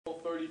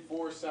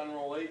34, Center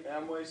Roll 8,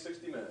 Amway,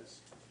 60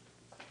 minutes.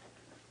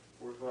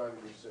 45 and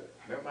you sit.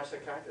 Remember my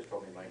psychiatrist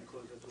told me, Mike,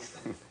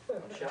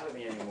 don't shout at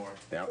me anymore.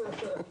 Yeah.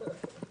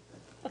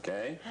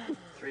 Okay.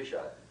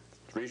 3-shot.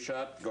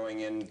 3-shot going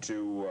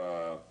into,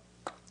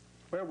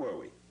 where were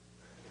we?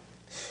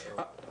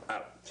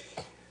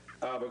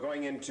 We're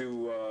going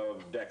into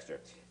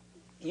Dexter.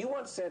 You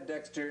once said,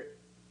 Dexter,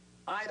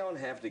 I don't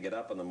have to get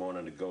up in the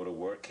morning to go to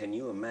work. Can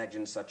you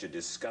imagine such a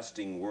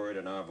disgusting word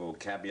in our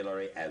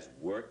vocabulary as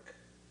work?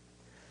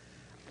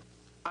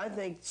 I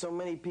think so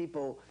many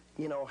people,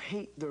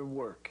 hate their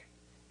work.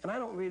 And I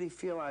don't really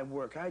feel I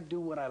work. I do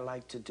what I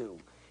like to do.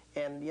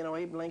 And,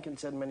 Abe Lincoln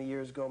said many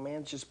years ago,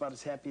 man's just about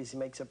as happy as he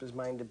makes up his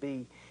mind to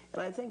be.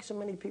 And I think so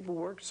many people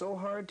work so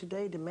hard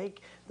today to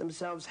make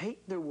themselves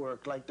hate their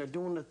work, like they're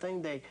doing the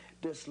thing they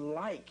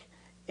dislike.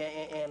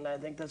 And I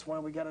think that's why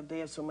we got a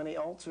day of so many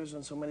ulcers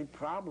and so many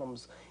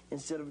problems.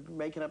 Instead of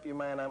making up your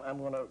mind, I'm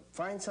going to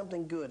find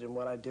something good in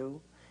what I do,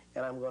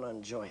 and I'm going to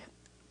enjoy it.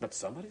 But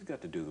somebody's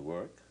got to do the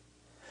work.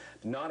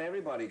 Not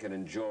everybody can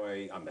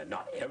enjoy,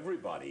 not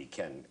everybody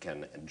can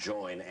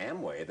join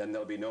Amway, then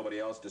there'll be nobody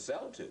else to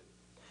sell to.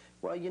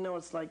 Well,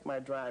 it's like my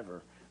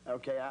driver.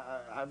 Okay,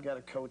 I've got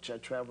a coach. I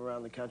travel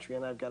around the country,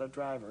 and I've got a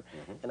driver.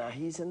 And now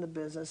he's in the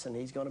business, and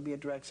he's going to be a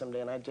direct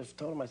someday. And I just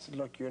told him, I said,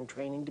 look, you're in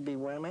training to be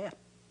where I'm at.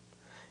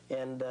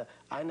 And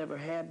I never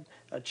had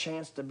a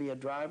chance to be a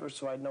driver,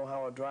 so I know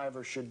how a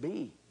driver should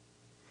be,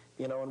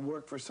 and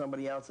work for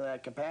somebody else in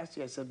that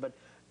capacity. I said, but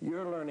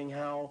you're learning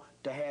how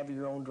to have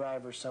your own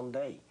driver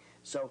someday.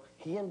 So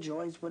he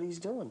enjoys what he's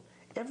doing.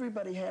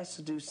 Everybody has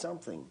to do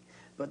something.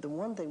 But the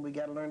one thing we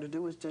got to learn to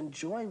do is to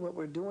enjoy what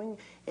we're doing,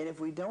 and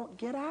if we don't,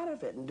 get out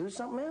of it and do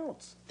something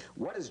else.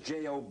 What does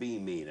J.O.B.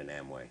 mean in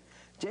Amway?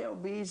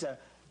 J.O.B. is a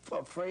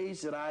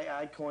phrase that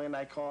I coined.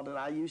 I called it,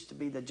 I used to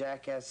be the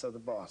jackass of the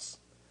boss.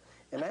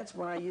 And that's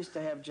when I used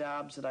to have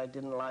jobs that I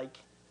didn't like.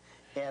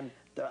 And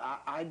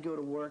I'd go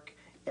to work,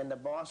 and the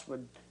boss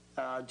would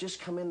just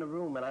come in the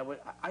room, and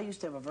I used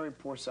to have a very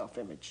poor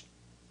self-image.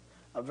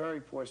 A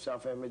very poor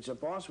self-image. The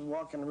boss would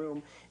walk in the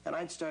room, and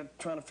I'd start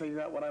trying to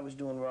figure out what I was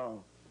doing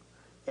wrong.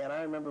 And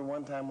I remember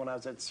one time when I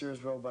was at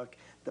Sears Roebuck,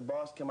 the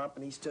boss came up,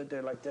 and he stood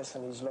there like this,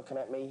 and he was looking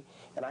at me,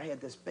 and I had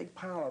this big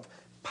pile of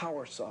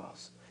power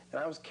saws.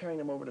 And I was carrying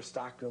them over to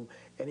stockroom,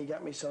 and he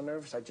got me so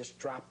nervous I just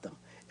dropped them.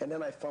 And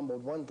then I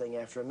fumbled one thing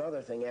after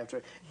another thing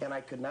after, and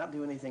I could not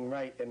do anything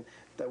right. And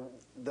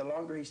the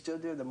longer he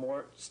stood there, the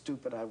more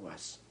stupid I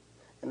was.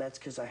 And that's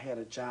because I had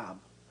a job,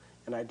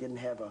 and I didn't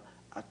have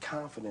a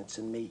confidence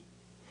in me.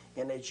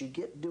 And as you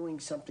get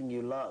doing something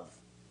you love,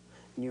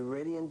 and you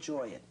really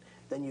enjoy it,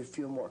 then you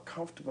feel more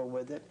comfortable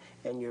with it,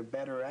 and you're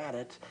better at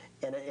it,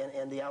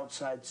 and the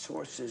outside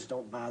sources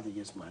don't bother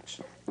you as much.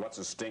 What's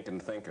a stinking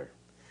thinker?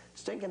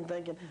 Stinkin'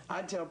 thinking,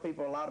 I tell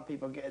people, a lot of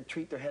people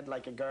treat their head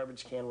like a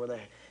garbage can with a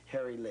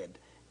hairy lid.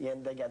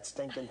 And they got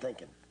stinkin'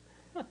 thinking.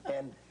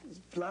 And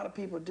a lot of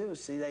people do.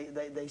 See,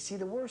 they see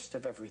the worst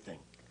of everything.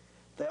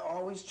 They're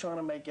always trying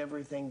to make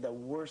everything the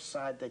worst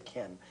side they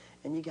can.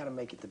 And you got to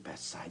make it the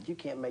best side. You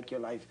can't make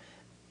your life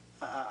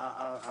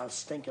a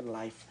stinking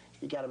life.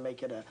 You got to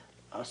make it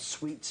a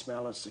sweet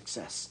smell of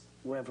success,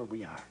 wherever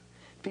we are.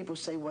 People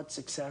say, what's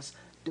success?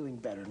 Doing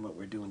better than what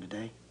we're doing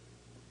today.